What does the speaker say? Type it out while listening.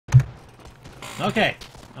Okay,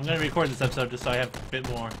 I'm gonna record this episode just so I have a bit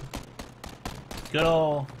more. Good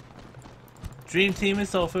ol' Dream Team and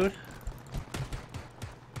Soul Food.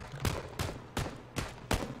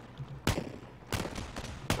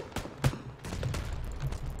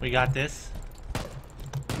 We got this.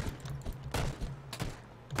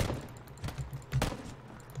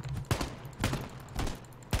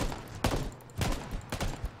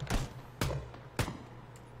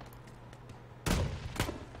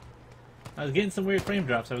 I was getting some weird frame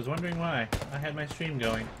drops. I was wondering why. I had my stream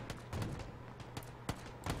going.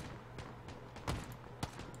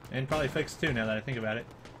 And probably fixed too now that I think about it.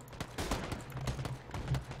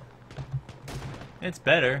 It's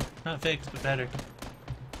better. Not fixed, but better.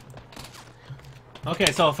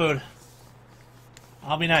 Okay, Soul Food.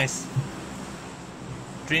 I'll be nice.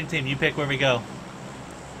 Dream Team, you pick where we go.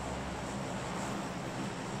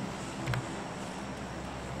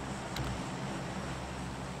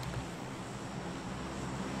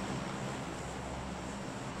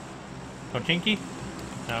 Pochinki?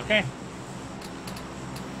 Okay.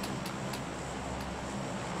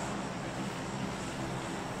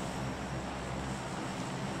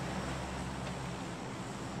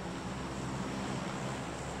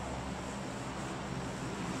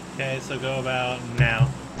 Okay, so go about now.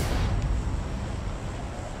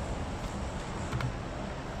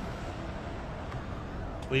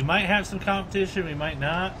 We might have some competition, we might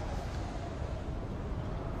not.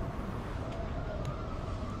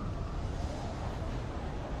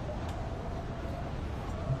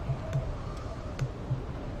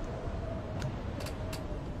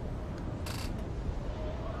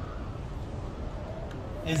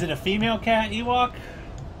 Is it a female cat, Ewok?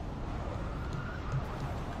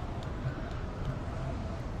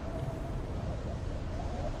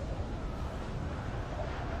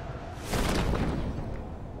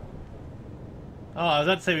 Oh, I was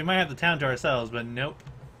about to say we might have the town to ourselves, but nope.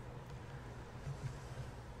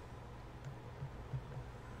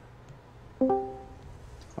 Oh.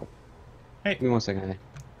 Hey. Give me 1 second.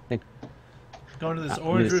 Hey. Going to this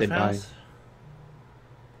orange roof house.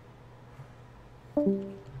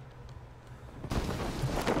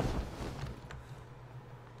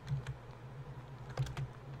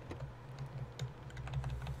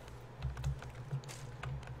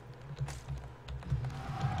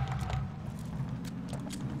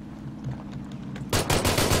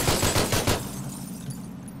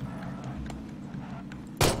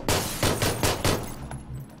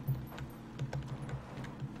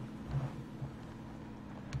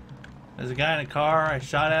 There's a guy in a car. I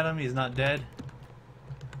shot at him. He's not dead.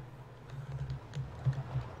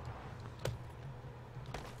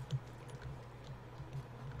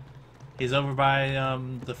 He's over by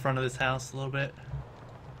the front of this house a little bit.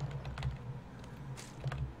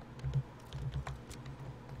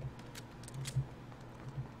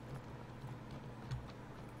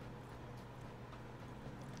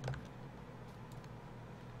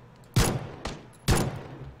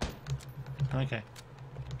 Okay.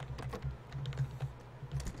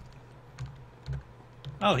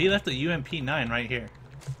 Oh, he left a UMP-9 right here.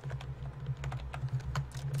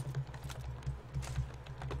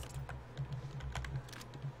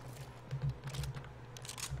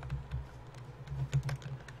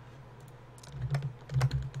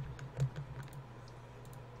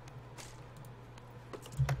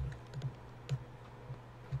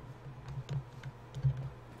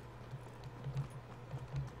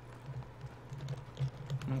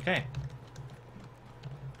 Okay.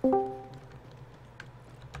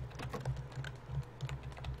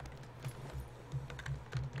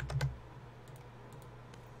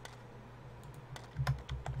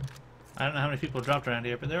 I don't know how many people dropped around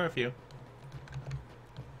here, but there are a few.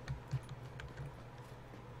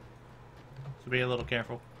 So be a little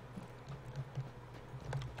careful.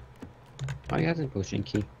 Oh, he has a potion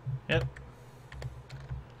key. Yep.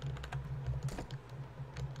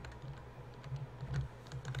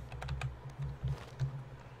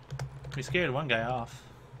 We scared one guy off.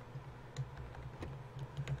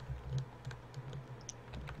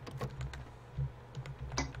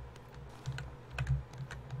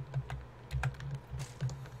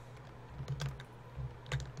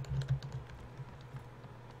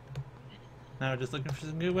 Now we're just looking for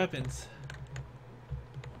some good weapons.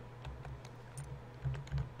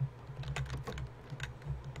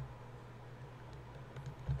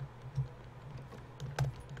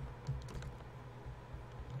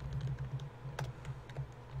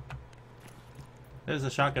 There's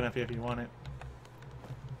a shotgun up here if you want it.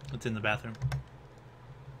 It's in the bathroom.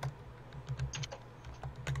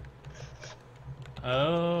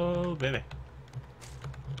 Oh, baby.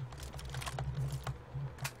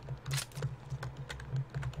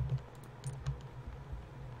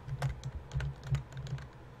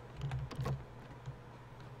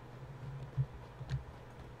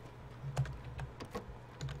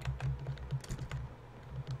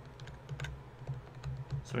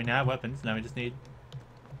 So we now have weapons. Now we just need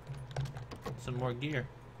some more gear.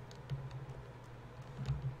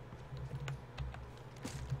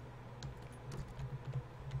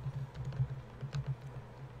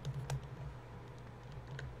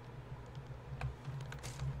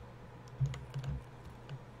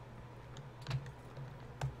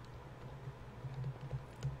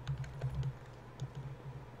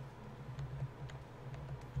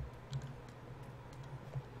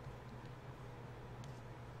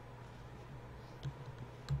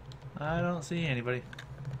 I don't see anybody.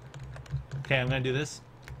 Okay, I'm gonna do this.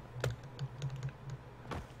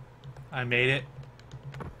 I made it.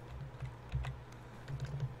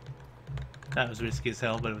 That was risky as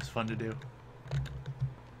hell, but it was fun to do.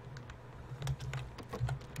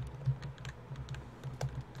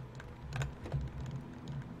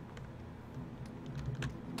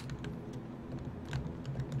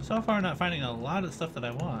 So far, not finding a lot of stuff that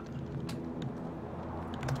I want.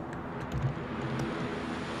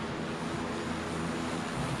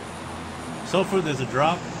 Soulfood, there's a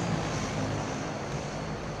drop.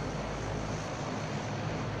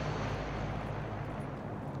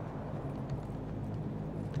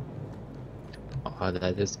 Oh,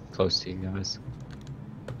 that is close to you guys.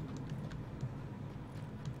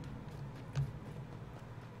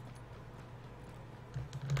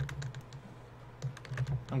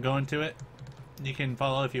 I'm going to it. You can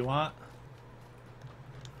follow if you want.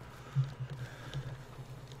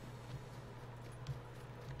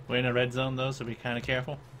 We're in a red zone though, so be kind of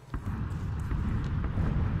careful.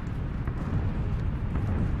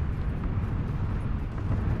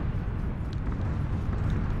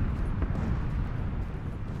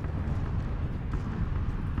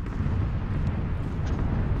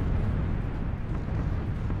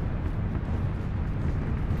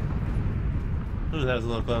 Ooh, that was a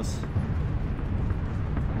little close.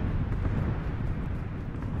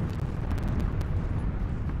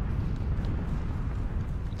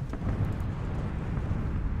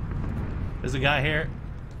 There's a guy here.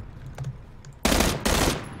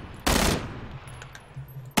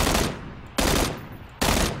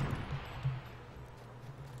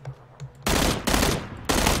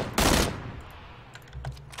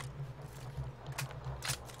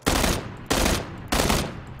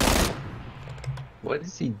 What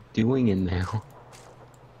is he doing in there?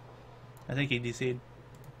 I think he DC'd.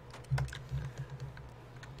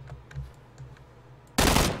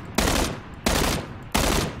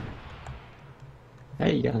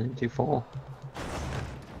 Hey, you got him too fall.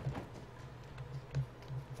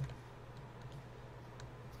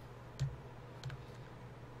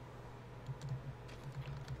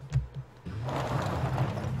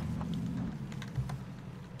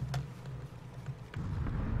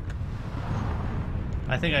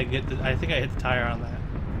 I think I get. I think I hit the tire on that.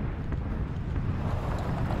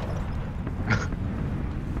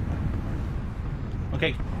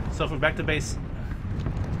 Okay, so if we're back to base.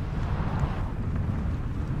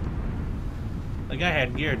 The guy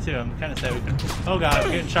had gear too. I'm kind of sad we couldn't. Oh god,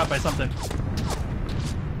 I'm getting shot by something.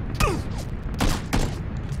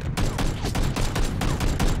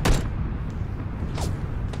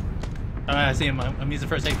 Alright, I see him. I'm using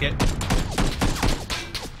first aid kit.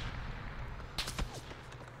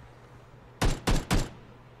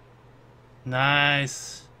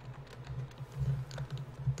 Nice.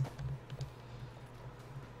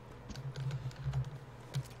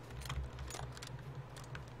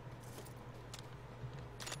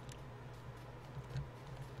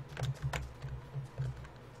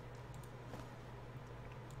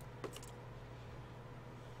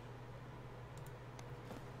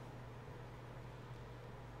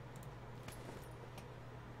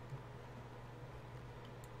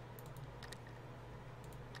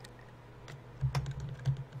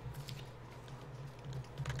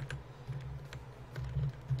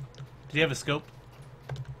 Do you have a scope?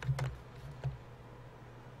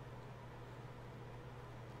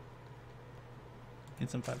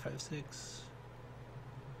 Get some 5.56.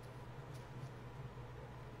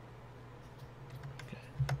 Okay.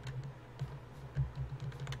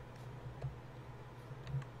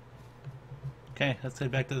 Okay, let's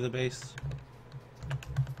head back to the base.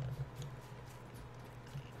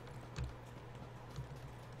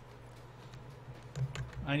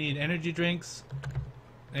 I need energy drinks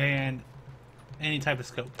and any type of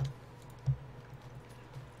scope.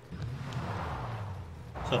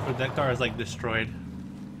 So if that car is like destroyed.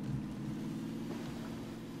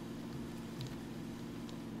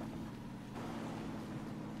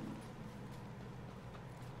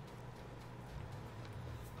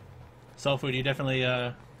 Soulfood, you definitely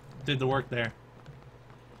did the work there.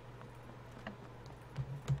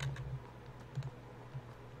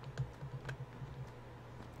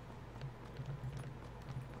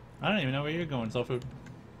 I don't even know where you're going, Soulfood.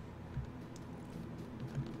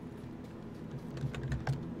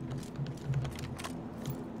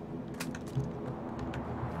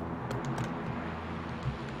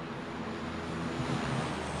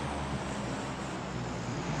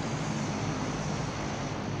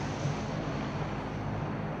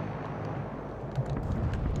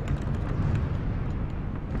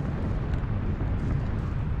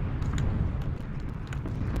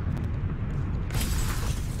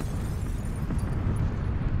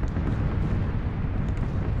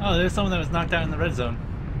 Oh, there's someone that was knocked out in the red zone.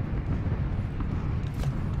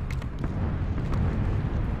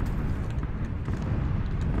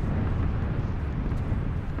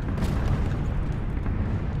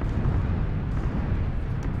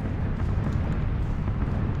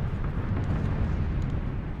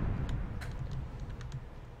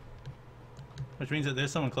 Which means that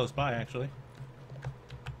there's someone close by, actually.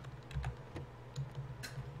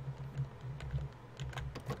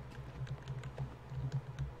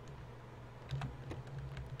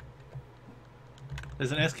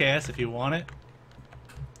 There's an SKS if you want it.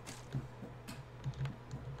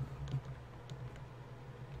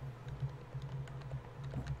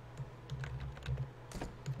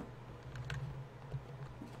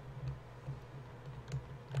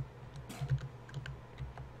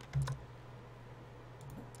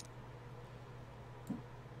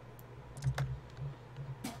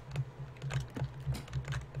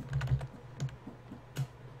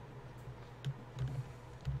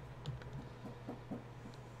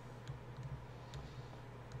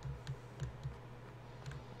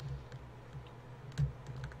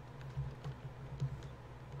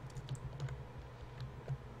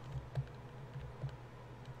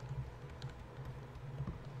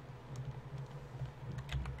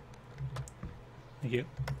 Thank you.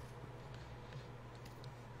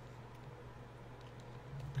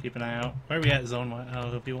 Keep an eye out. Where are we at zone? I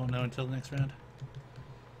hope you won't know until the next round.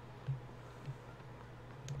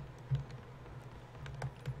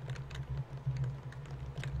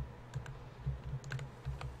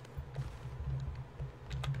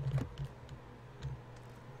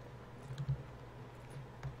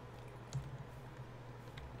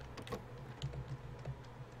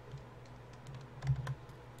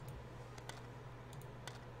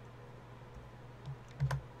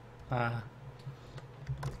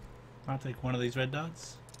 I'll take one of these red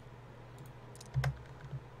dots.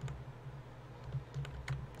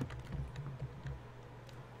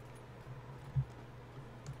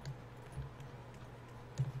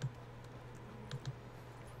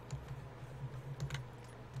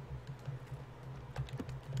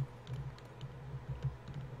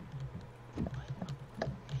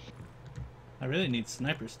 I really need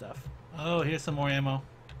sniper stuff. Oh, here's some more ammo.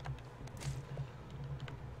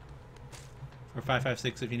 Or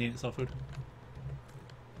 5.56 if you need it, Soulfood.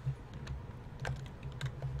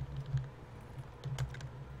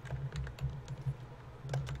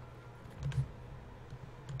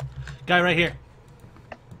 Guy right here.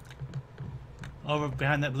 Over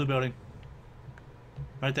behind that blue building.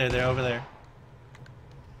 Right there, they're over there.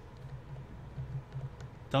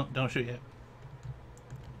 Don't shoot yet.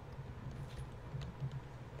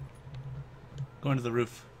 Going to the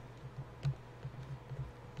roof.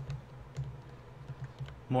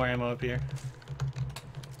 More ammo up here.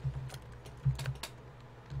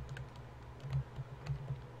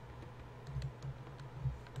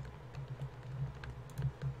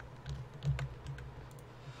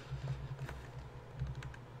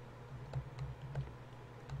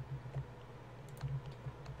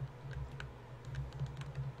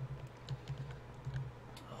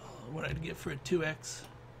 Oh, what I'd get for a 2X.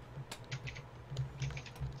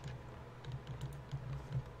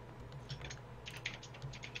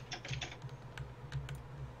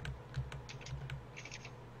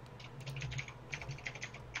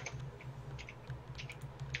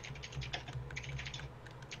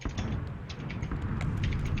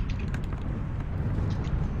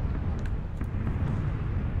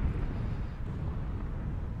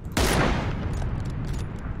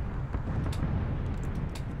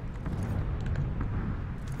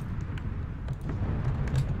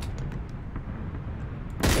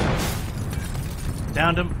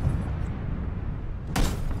 Downed him.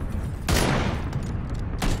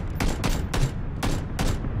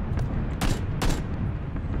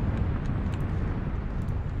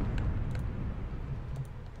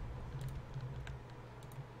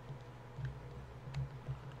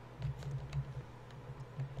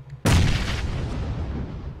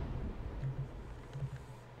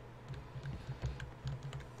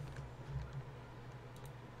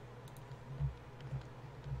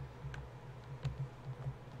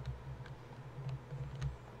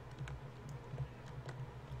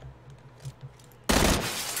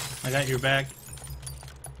 I got your back.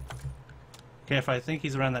 Okay, if I think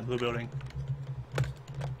he's around that blue building.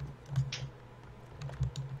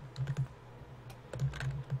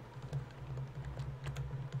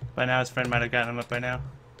 By now his friend might have gotten him up by now.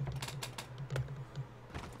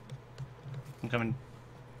 I'm coming.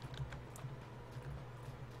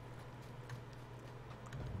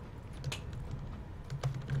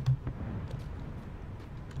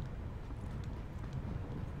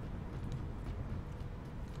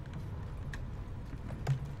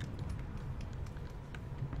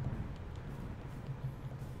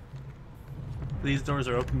 These doors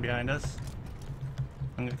are open behind us.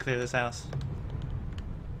 I'm gonna clear this house.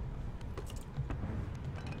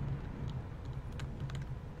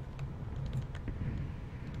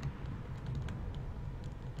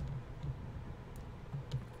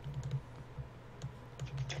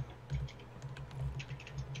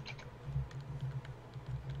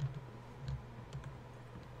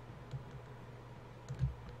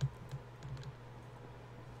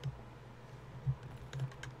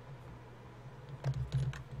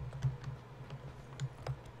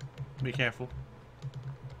 Be careful.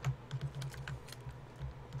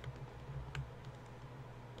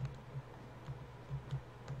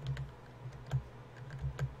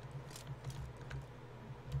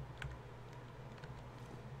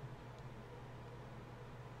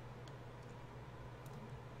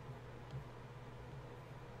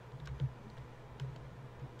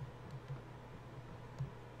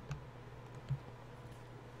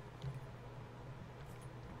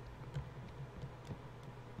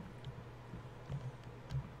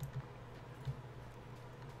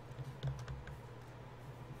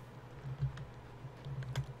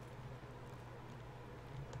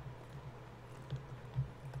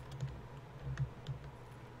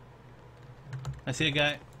 I see a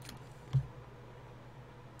guy.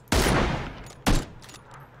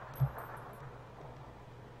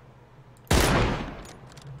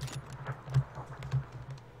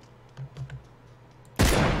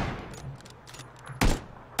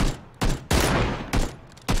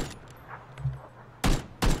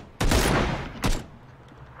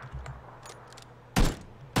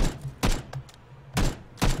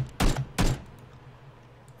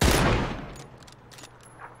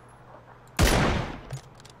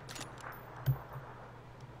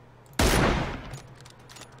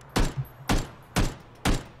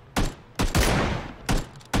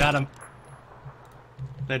 Got him.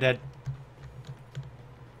 They're dead.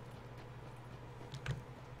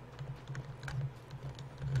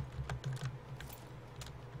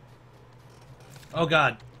 Oh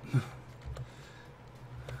god.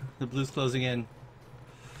 The blue's closing in.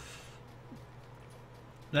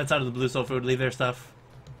 That's out of the blue Soulfood. Leave their stuff.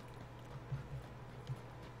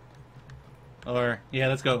 Or yeah,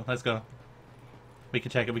 let's go. Let's go. We can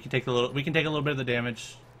check it. We can take a little bit of the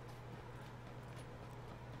damage.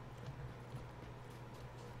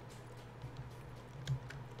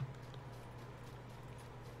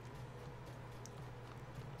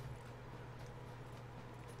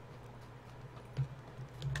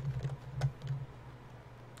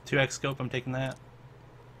 Two X scope, I'm taking that.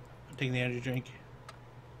 I'm taking the energy drink.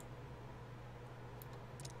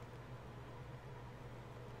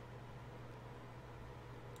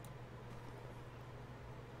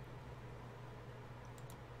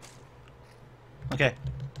 Okay,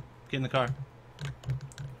 get in the car.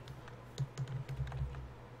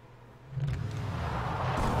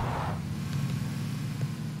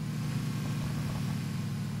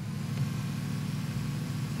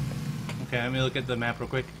 Okay, let me look at the map real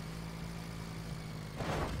quick.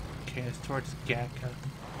 Okay, it's towards Gatka.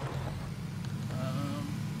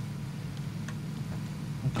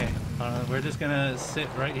 Okay, we're just gonna sit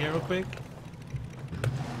right here real quick.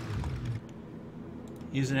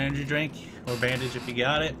 Use an energy drink or bandage if you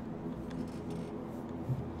got it.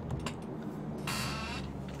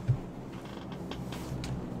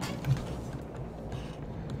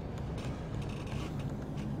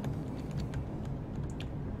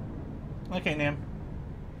 Okay, Nam.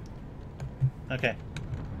 Okay.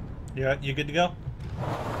 You good to go?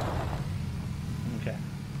 Okay.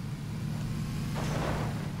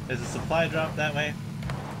 There's a supply drop that way.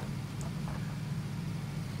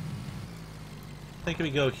 I think we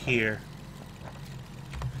go here.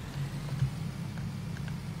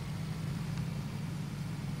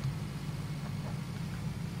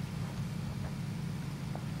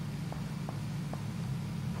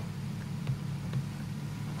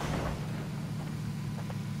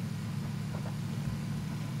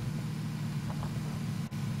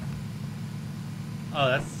 Oh,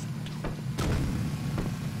 that's...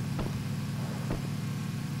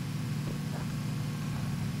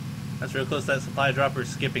 That's real close to that supply dropper,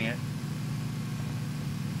 skipping it.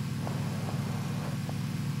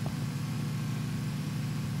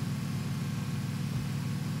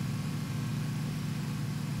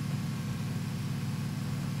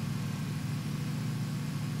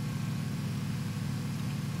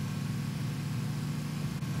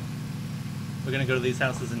 We're gonna go to these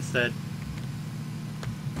houses instead.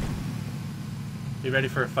 Be ready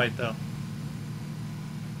for a fight, though.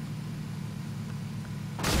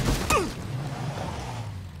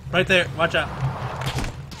 Right there, watch out.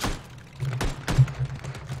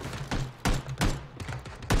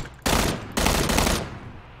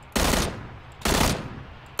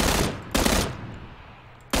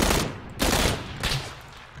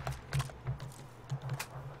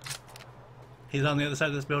 He's on the other side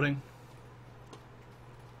of this building.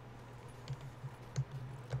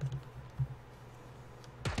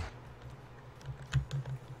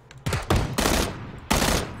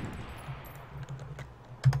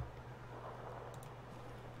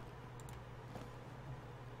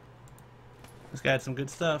 This guy had some good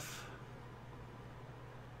stuff.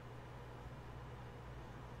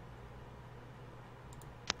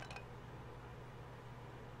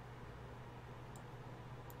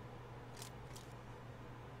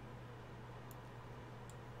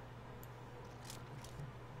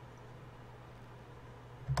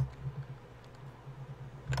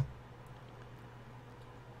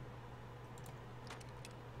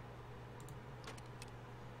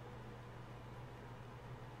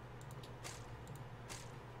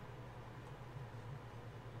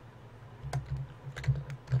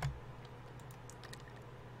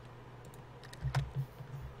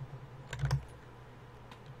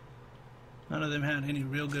 None of them had any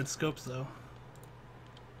real good scopes, though.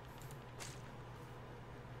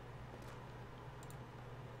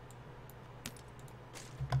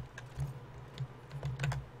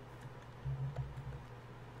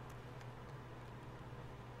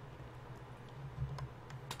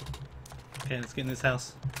 Okay, let's get in this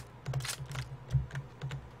house.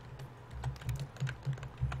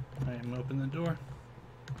 I am open the door.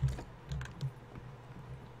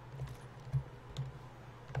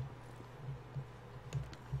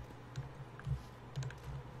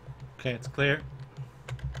 Okay, it's clear.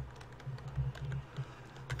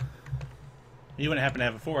 You wouldn't happen to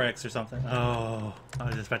have a 4X or something? Oh, I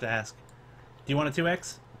was just about to ask. Do you want a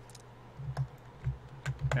 2X?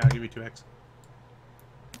 Yeah, I'll give you 2X.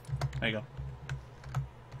 There you go.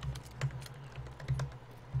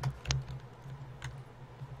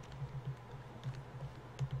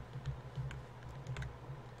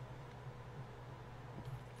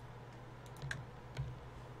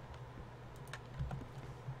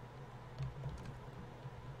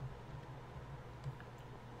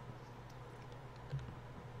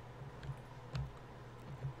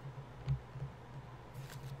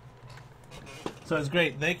 So it's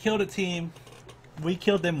great. They killed a team. We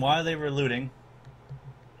killed them while they were looting.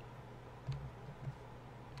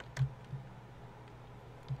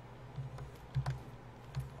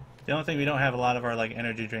 The only thing we don't have a lot of are like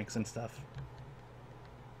energy drinks and stuff.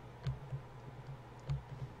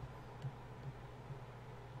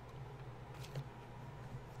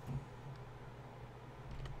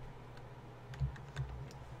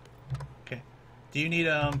 Okay. Do you need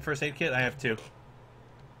a first aid kit? I have 2.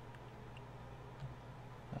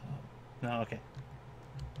 No, okay.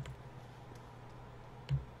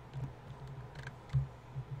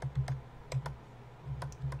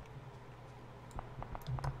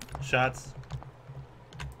 Shots.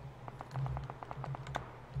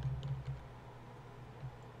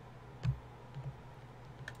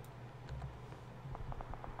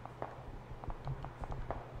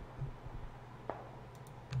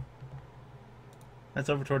 That's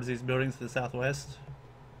over towards these buildings to the southwest.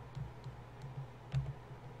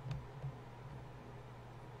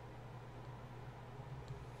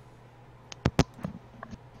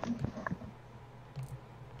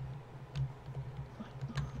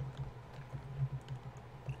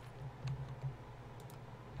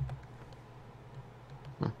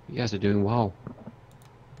 You guys are doing well.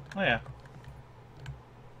 Oh yeah.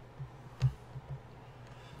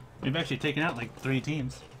 We've actually taken out like 3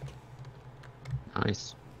 teams.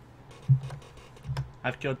 Nice.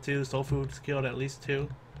 I've killed 2. Soulfood's killed at least 2.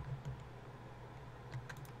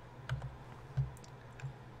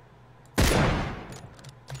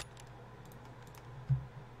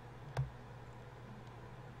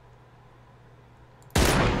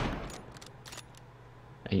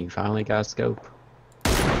 And you finally got a scope.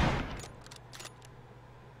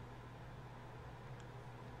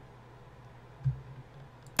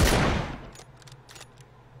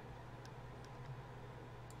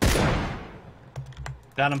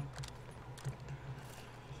 Got him.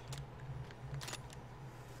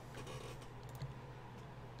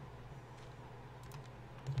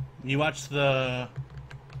 You watch the...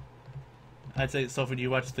 I'd say, Soulfood,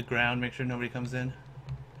 you watch the ground, make sure nobody comes in.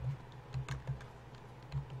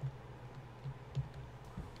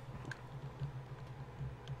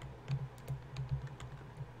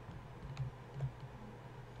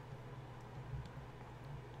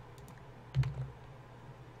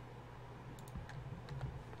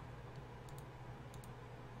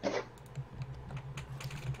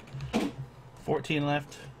 $14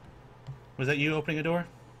 left. Was that you opening a door?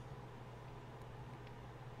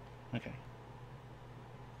 Okay.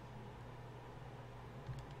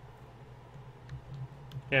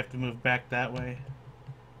 You have to move back that way.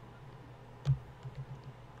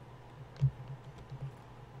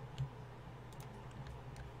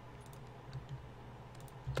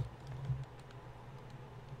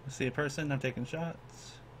 I see a person, I'm taking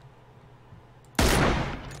shots.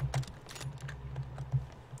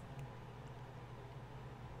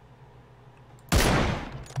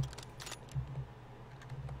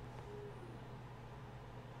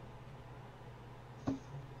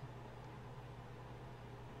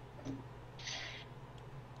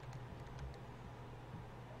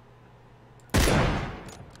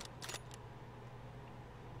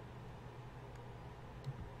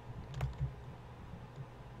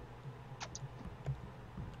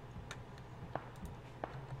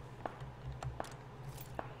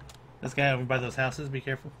 This guy over by those houses, be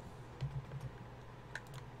careful.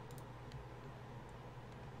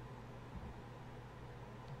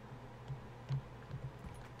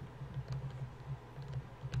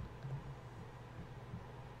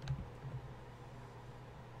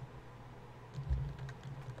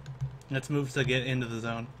 Let's move to get into the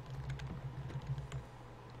zone.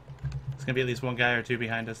 It's gonna be at least one guy or two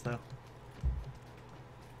behind us, though.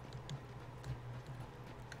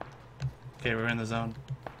 Okay, we're in the zone.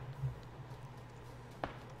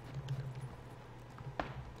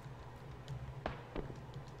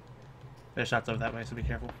 There's shots over that way, so be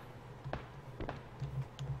careful.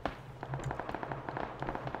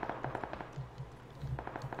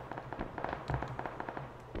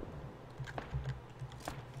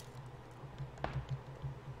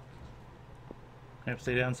 Yep,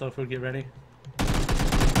 stay down, Soulfood, get ready.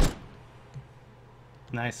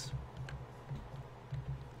 Nice.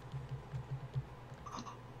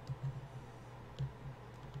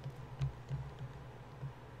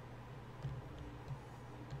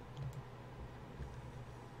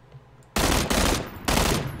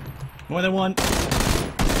 More than one.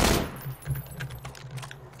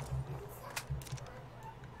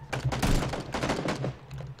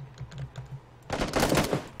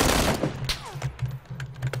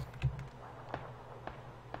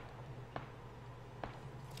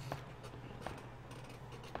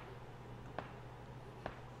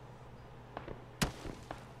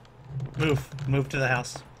 Move to the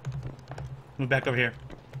house. Move back over here.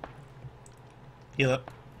 Heal up.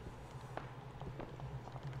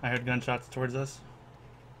 I heard gunshots towards us.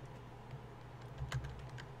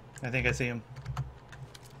 I think I see him.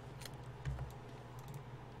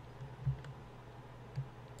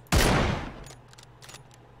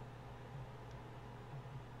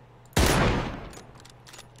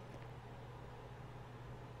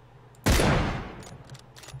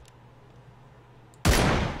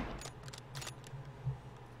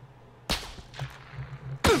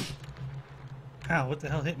 Ow, what the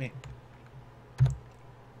hell hit me?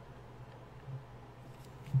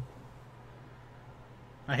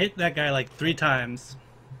 I hit that guy like 3 times.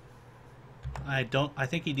 I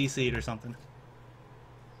think he DC'd or something.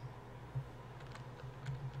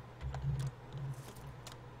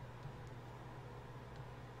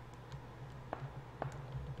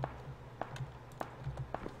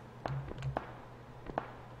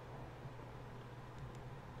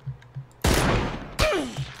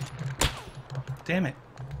 Damn it.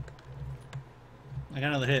 I got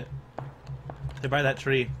another hit. They're by that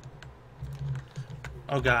tree.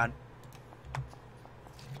 Oh god.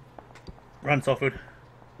 Run, Soulfood.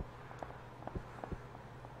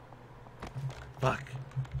 Fuck.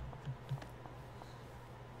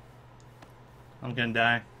 I'm gonna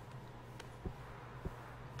die.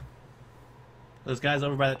 Those guys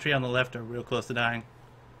over by that tree on the left are real close to dying.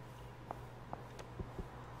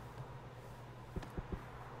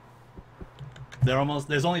 They're almost...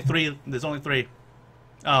 There's only 3. There's only 3.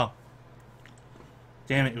 Oh.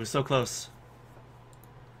 Damn it, it was so close.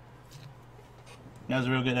 That was a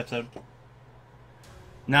real good episode.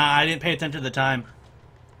 Nah, I didn't pay attention to the time.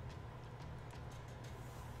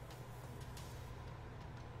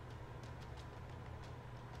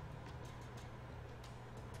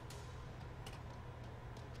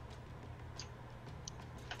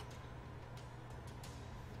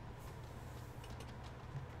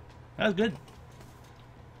 That was good.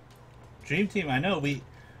 Dream team, I know.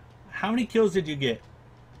 How many kills did you get?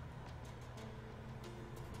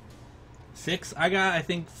 6? I got, I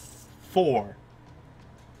think, 4.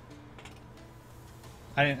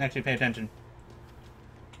 I didn't actually pay attention.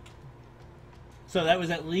 So that was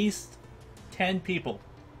at least 10 people.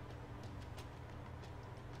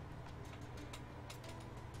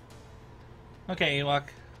 Okay, Ewok.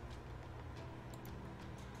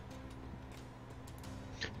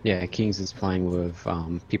 Yeah, Kings is playing with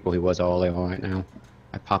people he was earlier right now.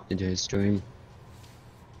 I popped into his stream.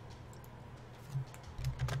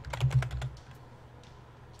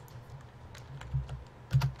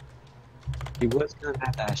 He was gonna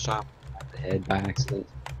have that shot at the head by accident.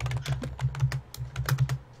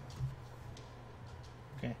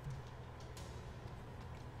 Okay.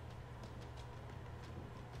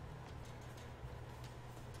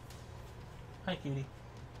 Hi, cutie.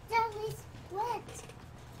 That was wet.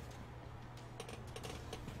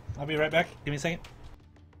 I'll be right back. Give me a second.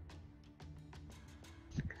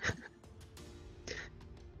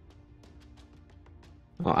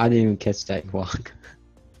 Oh, I didn't even catch that walk.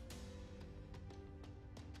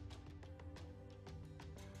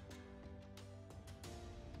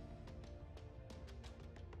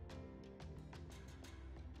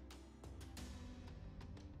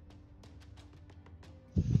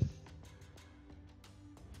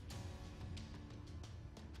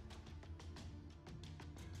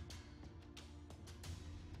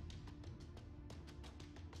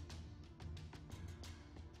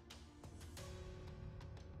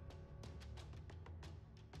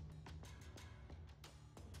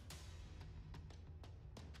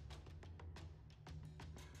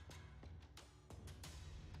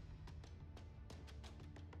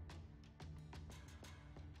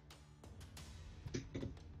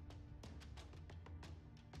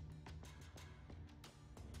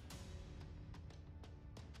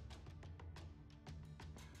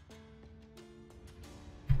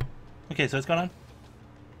 Okay, so what's going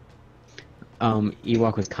on?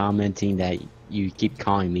 Ewok was commenting that you keep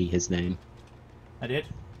calling me his name. I did?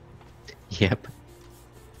 Yep.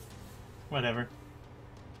 Whatever.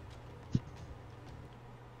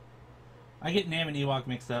 I get Nam and Ewok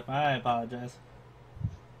mixed up. I apologize.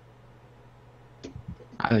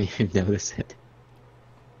 I don't even notice it.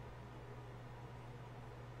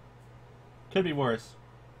 Could be worse.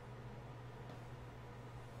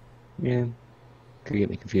 Yeah. Could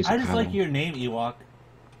get me confused. I with just Kyle. like your name, Ewok.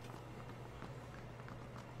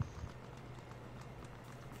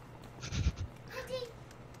 Daddy.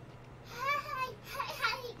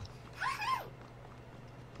 Hi.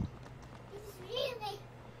 It's really.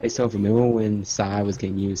 Hey, so remember when Sai was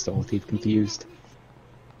getting used to ulti confused?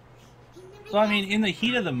 Well, I mean, in the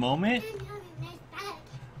heat of the moment,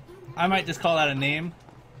 I might just call out a name.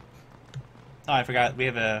 Oh, I forgot. We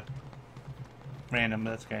have a random,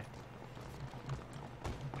 but that's okay.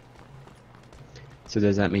 So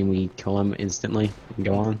does that mean we kill him instantly and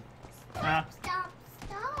go on? Stop.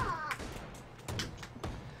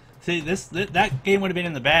 See, that game would have been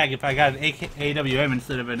in the bag if I got an AWM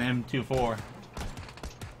instead of an M24.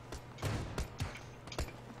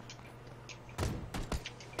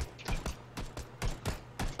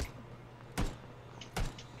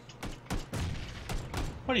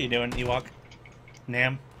 What are you doing, Ewok?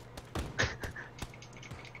 Nam?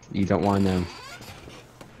 You don't want to know.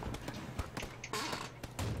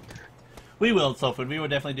 We will, Soulfood. We will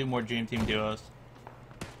definitely do more Dream Team duos.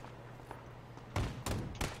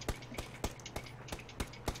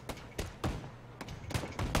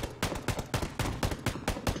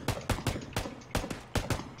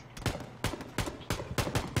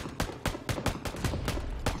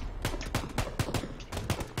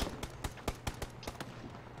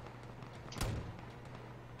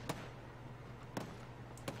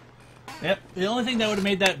 Yep, the only thing that would have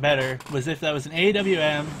made that better was if that was an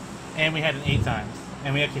AWM and we had an 8 times.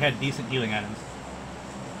 And we actually had decent healing items.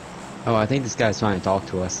 Oh, I think this guy's trying to talk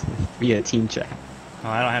to us via team chat. Oh,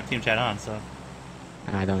 I don't have team chat on, so...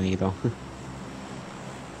 I don't either.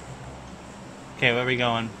 Okay, where are we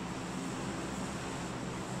going?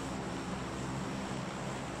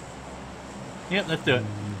 Yep, let's do it.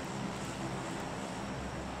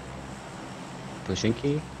 Pushing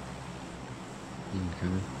key?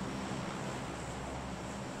 Okay.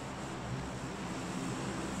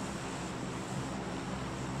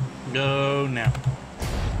 Go now.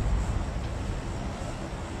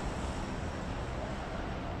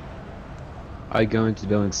 Are you going to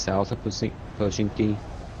building south of Pochinki?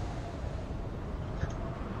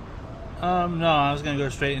 No, I was gonna go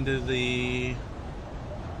straight into the...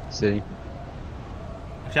 City?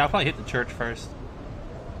 Actually, I'll probably hit the church first.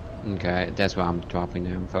 Okay, that's why I'm dropping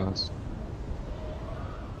down first.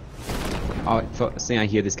 Oh, first thing I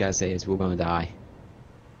hear this guy say is we're gonna die.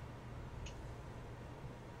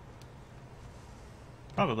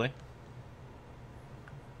 Probably.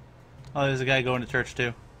 Oh, there's a guy going to church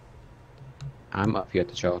too. I'm up here at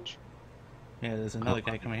the church. Yeah, there's another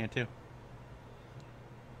guy coming here too.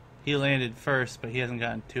 He landed first, but he hasn't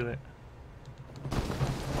gotten to it.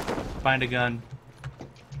 Find a gun.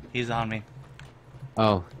 He's on me.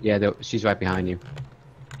 Oh, yeah, she's right behind you.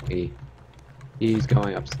 He's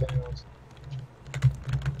going upstairs.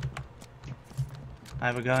 I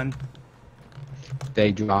have a gun.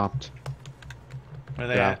 They dropped. Where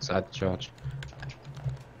they They're at? outside the church.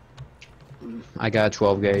 I got a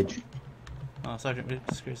 12 gauge. Oh, Sergeant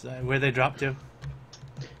Whiskers. Where they dropped to?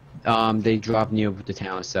 They dropped near the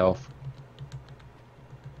town itself.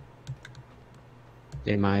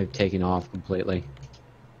 They might have taken off completely.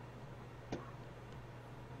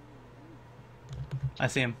 I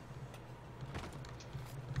see him.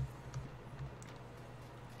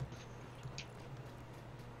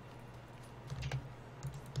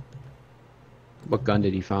 What gun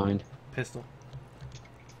did he find? Pistol.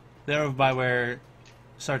 They're over by where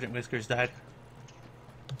Sergeant Whiskers died.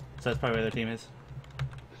 So that's probably where their team is.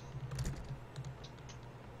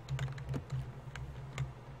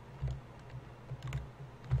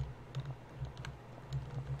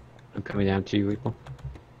 I'm coming down to you, Reaper.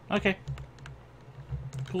 Okay.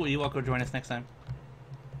 Cool, Ewok will join us next time.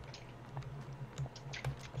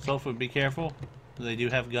 Soulfood, be careful. They do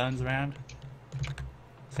have guns around.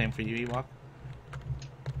 Same for you, Ewok.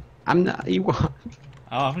 I'm not Ewok.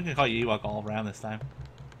 Oh, I'm gonna call you Ewok all around this time.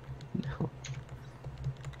 No.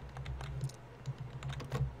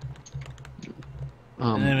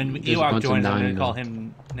 And then when there's a Ewok bunch of joins, I'm gonna 9 call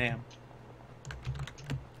him Nam.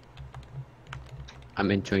 I'm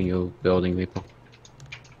entering your building, Reaper.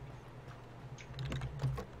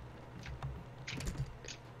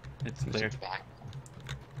 It's clear. Back.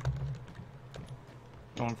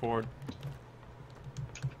 Going forward.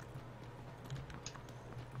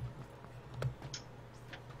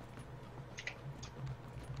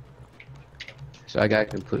 So I got a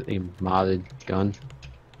completely modded gun.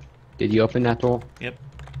 Did you open that door? Yep.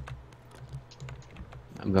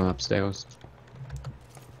 I'm going upstairs.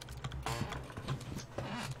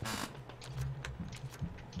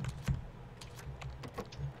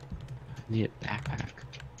 I need a backpack.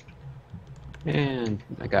 And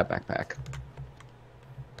I got a backpack.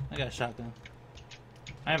 I got a shotgun.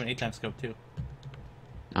 I have an 8x scope too.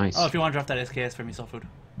 Nice. Oh, if you want to drop that SKS for me, Soulfood.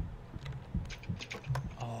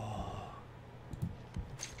 Oh.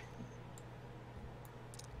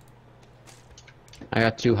 I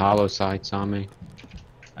got 2 hollow sights on me.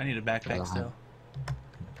 I need a backpack still.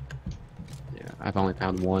 Yeah, I've only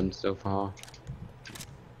found 1 so far.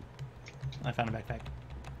 I found a backpack.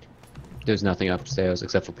 There's nothing upstairs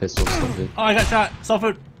except for pistols. Oh, I got shot!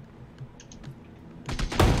 Soulfood!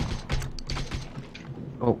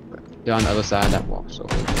 Oh, they're on the other side of that wall. So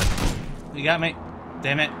You got me.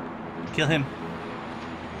 Damn it. Kill him.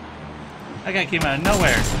 That guy came out of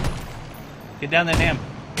nowhere. Get down there, Nam.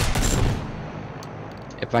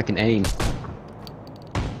 if I can aim,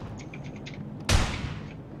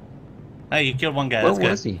 Hey, you killed one guy. where That's good.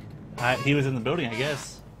 was he? He was in the building, I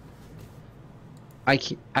guess. I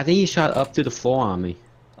think he shot up to the floor on me.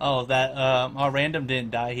 Oh, that our random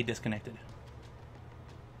didn't die. He disconnected.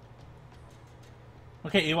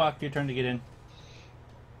 Okay, Ewok, your turn to get in.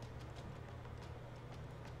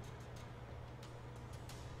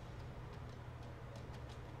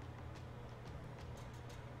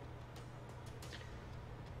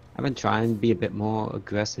 I've been trying to be a bit more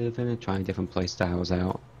aggressive and trying different play styles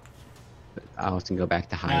out. But I often go back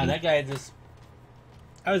to Nah, hiding. that guy just...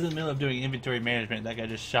 I was in the middle of doing inventory management. That guy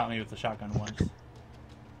just shot me with the shotgun once.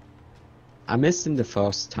 I missed him the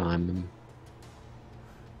first time.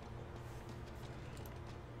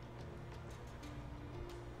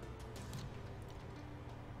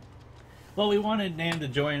 Well, we wanted Nam to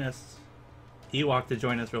join us. Ewok to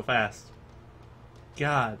join us real fast.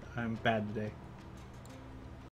 God, I'm bad today.